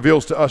God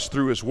reveals to us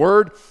through his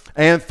word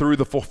and through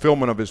the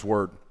fulfillment of his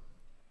word.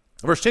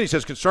 In verse 10, he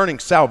says, concerning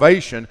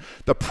salvation,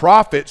 the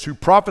prophets who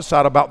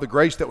prophesied about the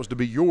grace that was to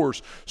be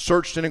yours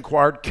searched and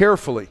inquired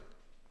carefully.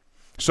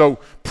 So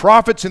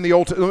prophets in the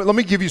Old Testament, let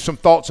me give you some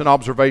thoughts and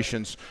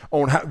observations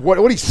on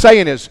what he's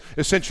saying is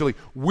essentially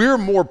we're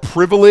more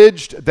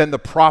privileged than the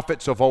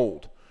prophets of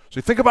old. So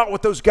you think about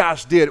what those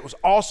guys did. It was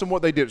awesome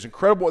what they did. It was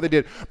incredible what they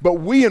did. But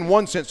we, in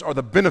one sense, are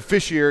the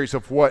beneficiaries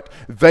of what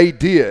they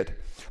did.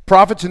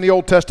 Prophets in the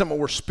Old Testament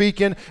were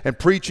speaking and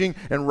preaching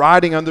and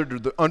writing under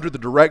the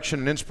direction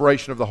and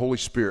inspiration of the Holy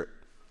Spirit.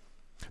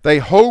 They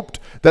hoped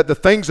that the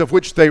things of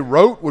which they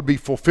wrote would be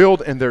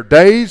fulfilled in their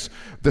days.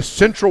 The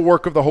central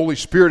work of the Holy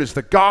Spirit is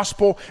the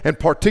gospel, and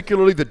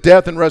particularly the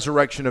death and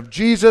resurrection of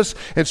Jesus.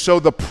 And so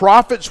the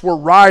prophets were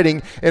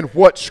writing in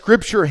what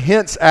Scripture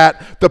hints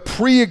at the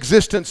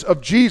pre-existence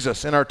of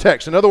Jesus in our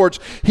text. In other words,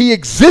 he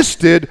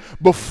existed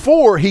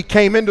before he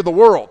came into the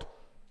world.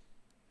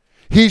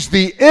 He's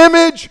the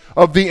image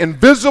of the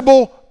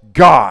invisible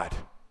God.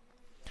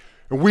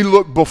 And we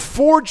look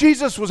before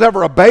Jesus was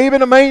ever a babe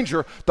in a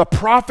manger, the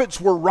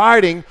prophets were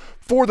writing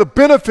for the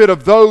benefit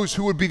of those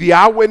who would be the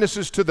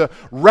eyewitnesses to the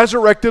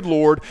resurrected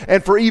Lord,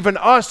 and for even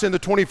us in the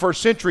 21st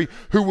century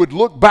who would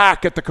look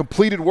back at the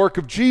completed work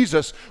of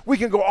Jesus. We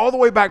can go all the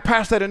way back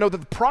past that and know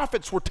that the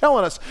prophets were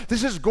telling us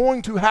this is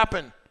going to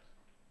happen.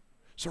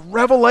 It's a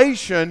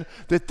revelation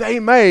that they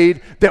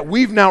made that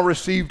we've now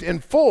received in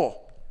full.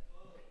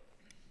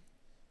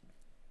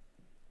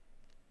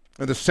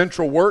 And the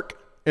central work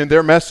in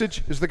their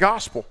message is the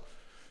gospel,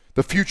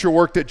 the future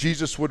work that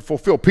Jesus would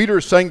fulfill. Peter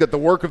is saying that the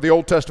work of the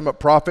Old Testament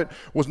prophet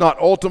was not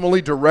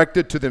ultimately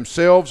directed to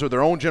themselves or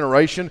their own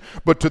generation,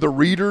 but to the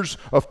readers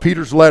of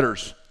Peter's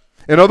letters.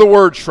 In other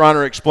words,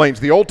 Schreiner explains,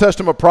 the Old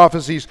Testament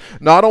prophecies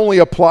not only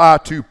apply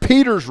to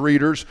Peter's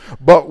readers,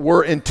 but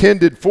were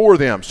intended for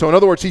them. So in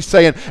other words, he's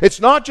saying, it's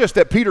not just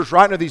that Peter's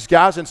writing to these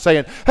guys and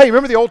saying, hey,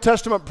 remember the Old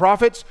Testament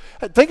prophets?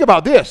 Think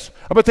about this.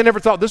 I bet they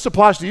never thought this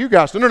applies to you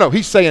guys. No.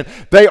 He's saying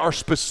they are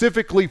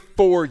specifically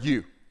for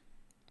you.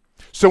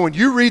 So when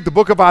you read the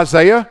book of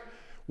Isaiah,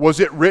 was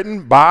it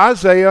written by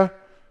Isaiah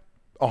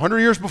 100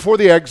 years before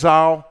the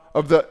exile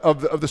of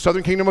the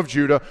southern kingdom of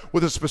Judah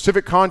with a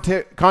specific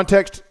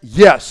context?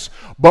 Yes.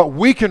 But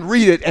we can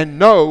read it and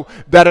know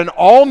that an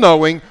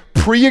all-knowing,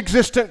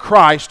 pre-existent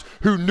Christ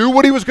who knew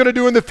what he was going to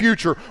do in the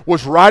future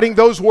was writing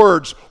those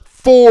words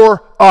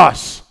for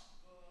us.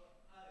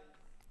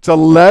 It's a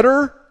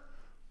letter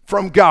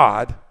from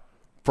God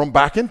from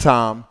back in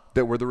time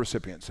that we're the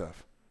recipients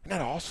of. Isn't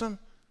that awesome?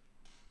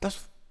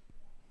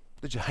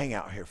 Did you hang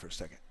out here for a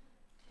second?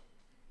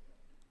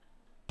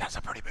 That's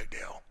a pretty big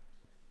deal.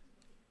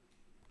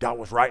 God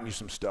was writing you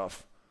some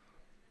stuff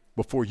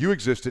before you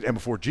existed and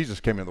before Jesus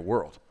came into the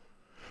world.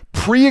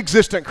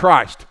 Pre-existent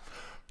Christ.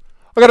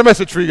 I got a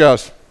message for you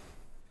guys.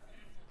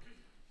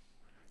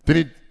 Then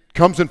he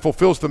comes and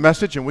fulfills the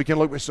message, and we can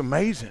look. It's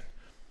amazing.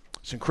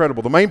 It's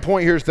incredible. The main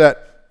point here is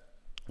that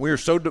we are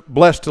so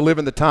blessed to live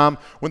in the time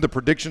when the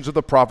predictions of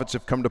the prophets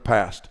have come to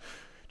pass.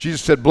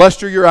 Jesus said,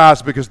 blessed are your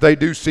eyes because they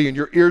do see, and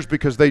your ears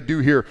because they do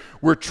hear.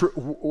 We're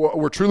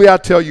truly, I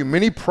tell you,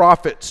 many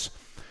prophets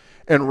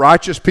and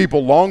righteous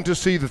people long to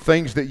see the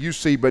things that you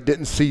see but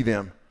didn't see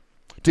them,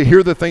 to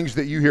hear the things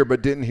that you hear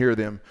but didn't hear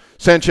them.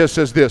 Sanchez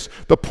says this,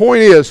 the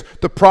point is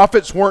the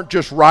prophets weren't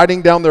just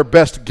writing down their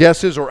best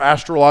guesses or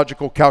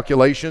astrological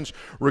calculations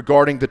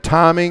regarding the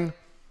timing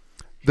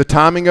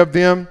of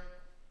them,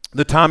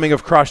 the timing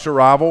of Christ's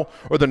arrival,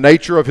 or the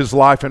nature of his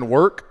life and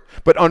work.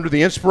 But under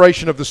the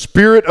inspiration of the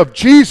Spirit of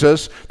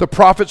Jesus, the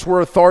prophets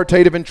were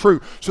authoritative and true.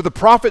 So the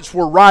prophets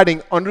were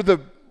writing under the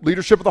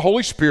leadership of the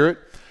Holy Spirit,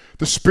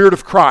 the Spirit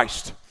of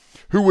Christ,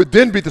 who would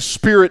then be the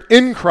Spirit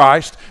in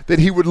Christ that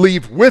he would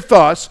leave with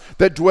us,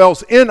 that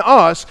dwells in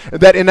us,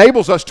 and that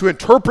enables us to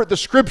interpret the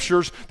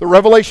Scriptures, the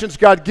revelations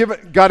God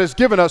has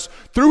given us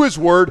through his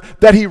Word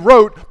that he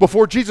wrote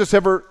before Jesus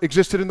ever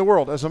existed in the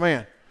world as a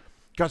man.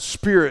 God's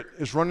Spirit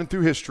is running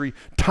through history,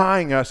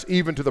 tying us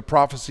even to the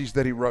prophecies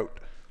that he wrote.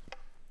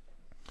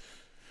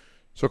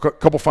 So a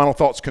couple final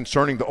thoughts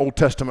concerning the Old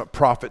Testament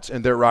prophets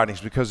and their writings,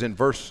 because in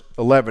verse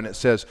 11 it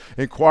says,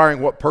 inquiring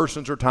what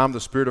persons or time the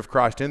Spirit of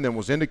Christ in them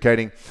was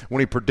indicating when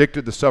he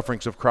predicted the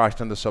sufferings of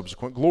Christ and the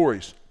subsequent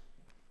glories.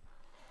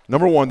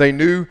 Number one, they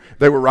knew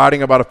they were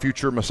writing about a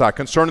future Messiah.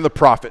 Concerning the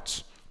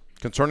prophets,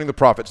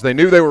 they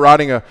knew they were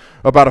writing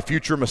about a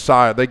future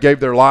Messiah. They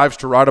gave their lives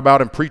to write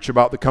about and preach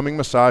about the coming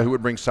Messiah who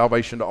would bring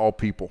salvation to all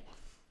people.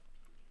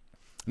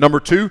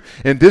 Number two,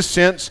 in this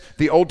sense,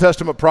 the Old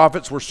Testament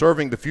prophets were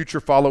serving the future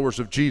followers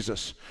of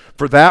Jesus.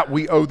 For that,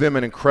 we owe them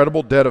an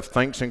incredible debt of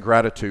thanks and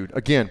gratitude.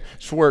 Again,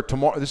 swear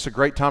tomorrow, this is a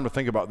great time to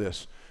think about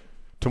this.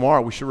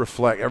 Tomorrow we should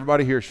reflect,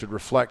 everybody here should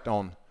reflect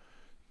on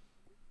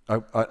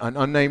an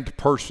unnamed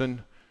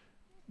person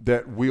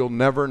that we'll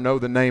never know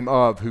the name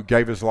of who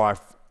gave his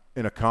life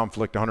in a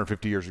conflict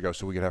 150 years ago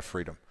so we could have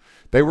freedom.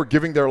 They were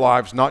giving their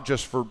lives not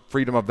just for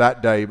freedom of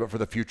that day, but for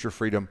the future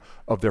freedom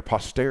of their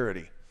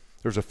posterity.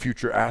 There's a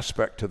future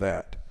aspect to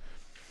that.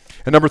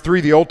 And number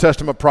three, the Old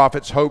Testament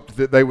prophets hoped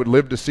that they would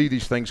live to see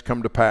these things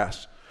come to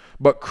pass.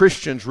 But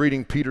Christians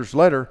reading Peter's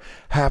letter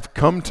have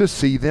come to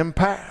see them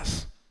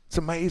pass. It's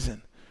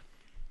amazing.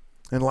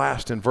 And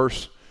last, in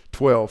verse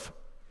 12,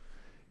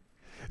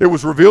 it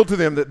was revealed to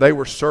them that they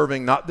were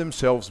serving not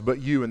themselves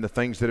but you in the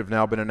things that have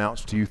now been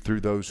announced to you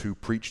through those who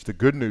preach the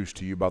good news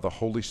to you by the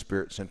Holy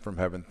Spirit sent from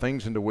heaven,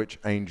 things into which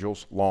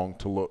angels long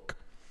to look.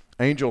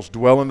 Angels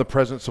dwell in the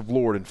presence of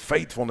Lord in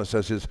faithfulness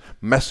as his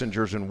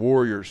messengers and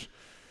warriors.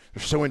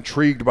 They're so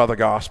intrigued by the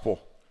gospel.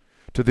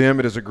 To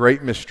them it is a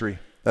great mystery.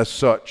 As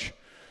such,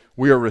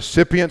 we are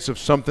recipients of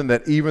something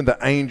that even the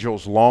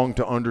angels long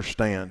to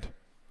understand.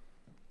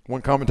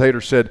 One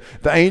commentator said,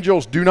 the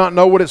angels do not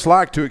know what it's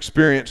like to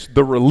experience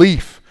the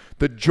relief,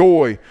 the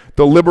joy,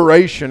 the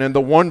liberation, and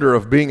the wonder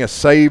of being a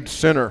saved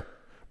sinner.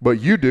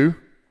 But you do.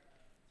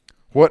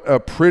 What a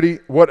pretty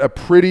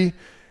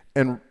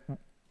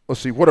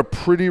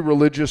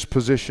religious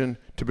position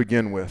to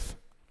begin with.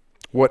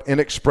 What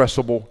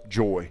inexpressible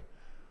joy.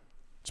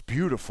 It's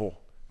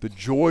beautiful. The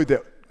joy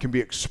that can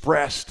be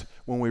expressed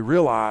when we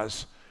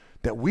realize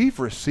that we've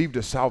received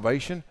a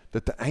salvation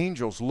that the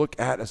angels look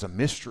at as a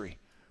mystery.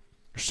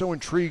 They're so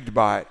intrigued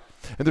by it.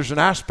 And there's an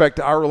aspect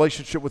to our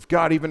relationship with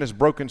God, even as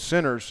broken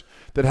sinners,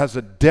 that has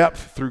a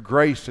depth through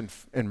grace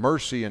and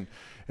mercy and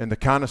the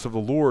kindness of the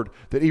Lord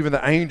that even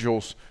the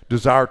angels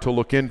desire to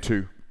look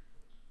into.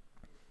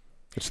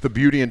 It's the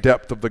beauty and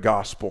depth of the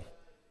gospel.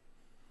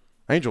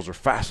 Angels are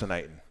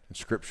fascinating in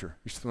Scripture.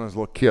 When I was a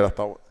little kid, I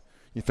thought,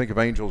 you think of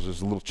angels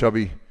as a little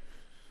chubby,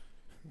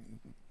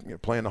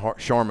 playing the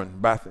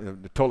Charmin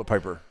the toilet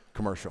paper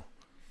commercial.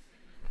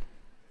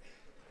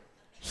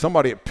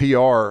 Somebody at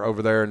PR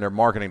over there in their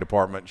marketing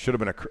department should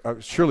have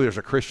been surely there's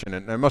a Christian,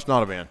 and it must not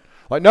have been.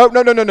 Like, no,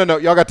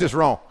 y'all got this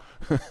wrong.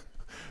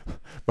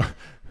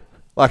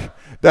 Like,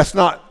 That's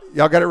not,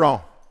 y'all got it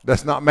wrong.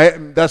 That's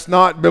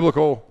not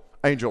biblical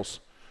angels.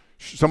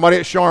 Somebody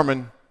at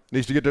Sharman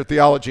needs to get their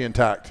theology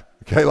intact.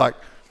 Okay, like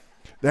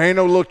there ain't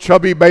no little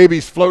chubby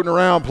babies floating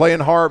around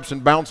playing harps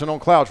and bouncing on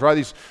clouds,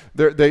 right?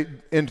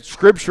 In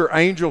Scripture,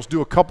 angels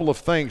do a couple of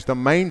things. The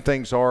main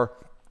things are,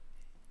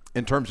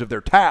 in terms of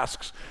their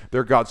tasks,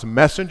 they're God's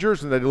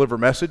messengers and they deliver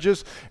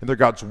messages, and they're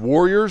God's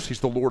warriors.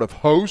 He's the Lord of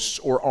hosts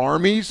or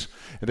armies,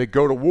 and they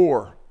go to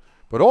war.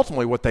 But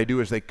ultimately what they do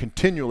is they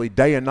continually,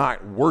 day and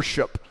night,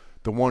 worship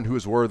the one who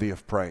is worthy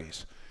of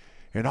praise.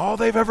 And all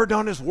they've ever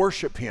done is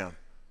worship him.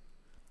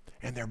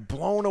 And they're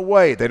blown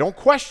away. They don't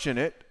question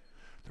it.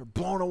 They're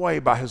blown away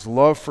by his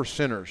love for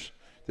sinners,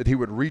 that he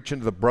would reach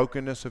into the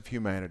brokenness of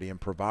humanity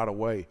and provide a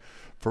way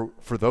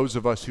for those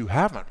of us who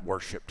haven't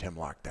worshiped him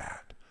like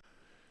that,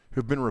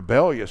 who've been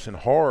rebellious and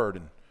hard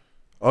and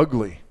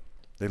ugly.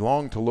 They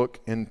long to look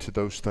into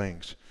those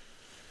things.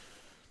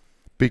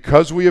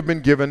 Because we have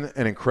been given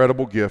an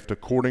incredible gift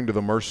according to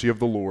the mercy of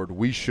the Lord,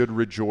 we should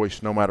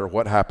rejoice no matter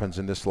what happens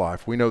in this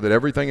life. We know that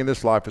everything in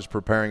this life is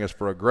preparing us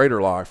for a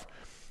greater life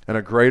and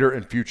a greater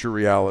and future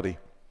reality.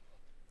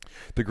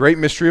 The great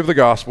mystery of the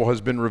gospel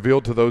has been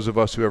revealed to those of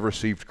us who have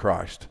received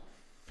Christ.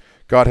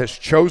 God has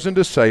chosen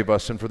to save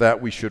us, and for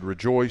that we should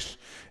rejoice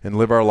and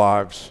live our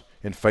lives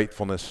in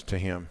faithfulness to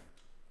him.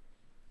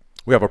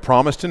 We have a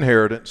promised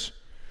inheritance,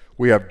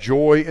 we have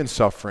joy in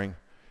suffering,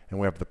 and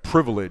we have the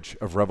privilege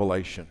of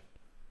revelation.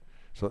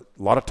 So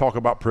a lot of talk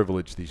about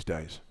privilege these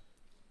days.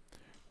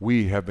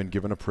 We have been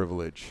given a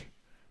privilege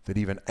that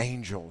even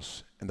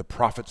angels and the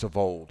prophets of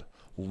old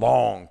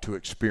long to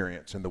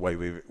experience in the way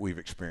we've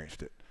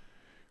experienced it.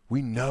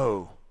 We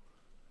know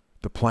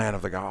the plan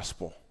of the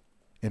gospel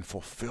in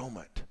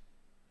fulfillment.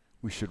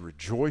 We should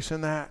rejoice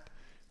in that,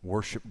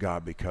 worship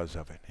God because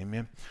of it.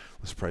 Amen?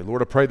 Let's pray.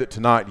 Lord, I pray that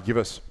tonight you give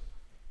us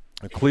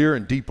a clear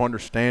and deep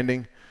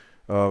understanding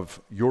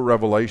of your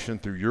revelation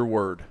through your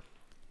word.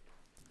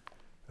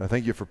 I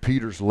thank you for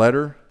Peter's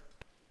letter.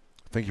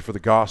 I thank you for the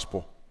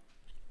gospel.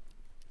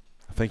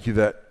 I thank you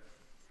that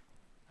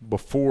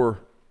before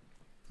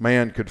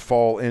man could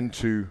fall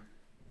into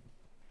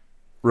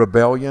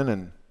rebellion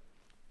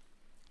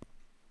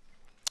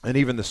and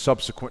even the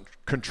subsequent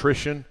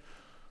contrition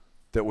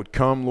that would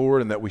come,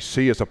 Lord, and that we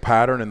see as a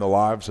pattern in the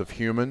lives of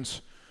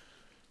humans.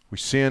 We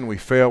sin, we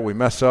fail, we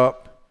mess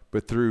up,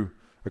 but through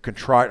a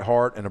contrite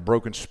heart and a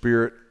broken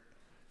spirit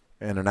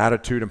and an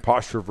attitude and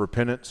posture of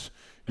repentance,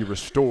 you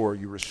restore,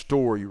 you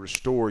restore, you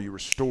restore, you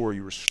restore,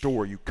 you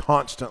restore. You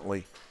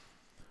constantly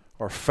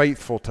are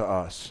faithful to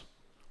us.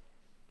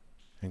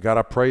 And God,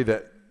 I pray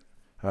that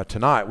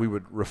tonight we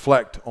would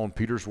reflect on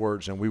Peter's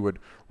words and we would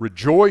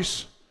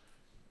rejoice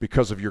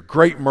because of your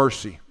great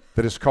mercy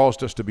that has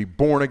caused us to be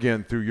born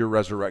again through your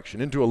resurrection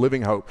into a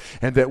living hope,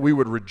 and that we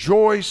would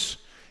rejoice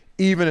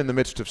even in the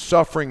midst of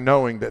suffering,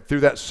 knowing that through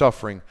that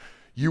suffering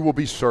you will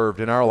be served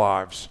in our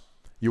lives.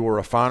 You will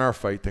refine our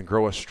faith and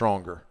grow us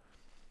stronger,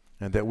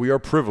 and that we are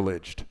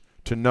privileged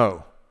to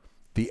know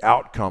the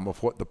outcome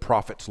of what the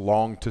prophets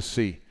long to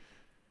see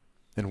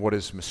and what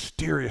is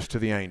mysterious to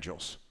the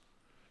angels,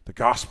 the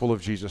gospel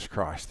of Jesus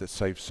Christ that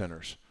saves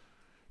sinners.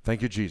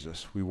 Thank you,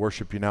 Jesus. We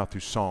worship you now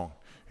through song.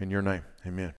 In your name, amen.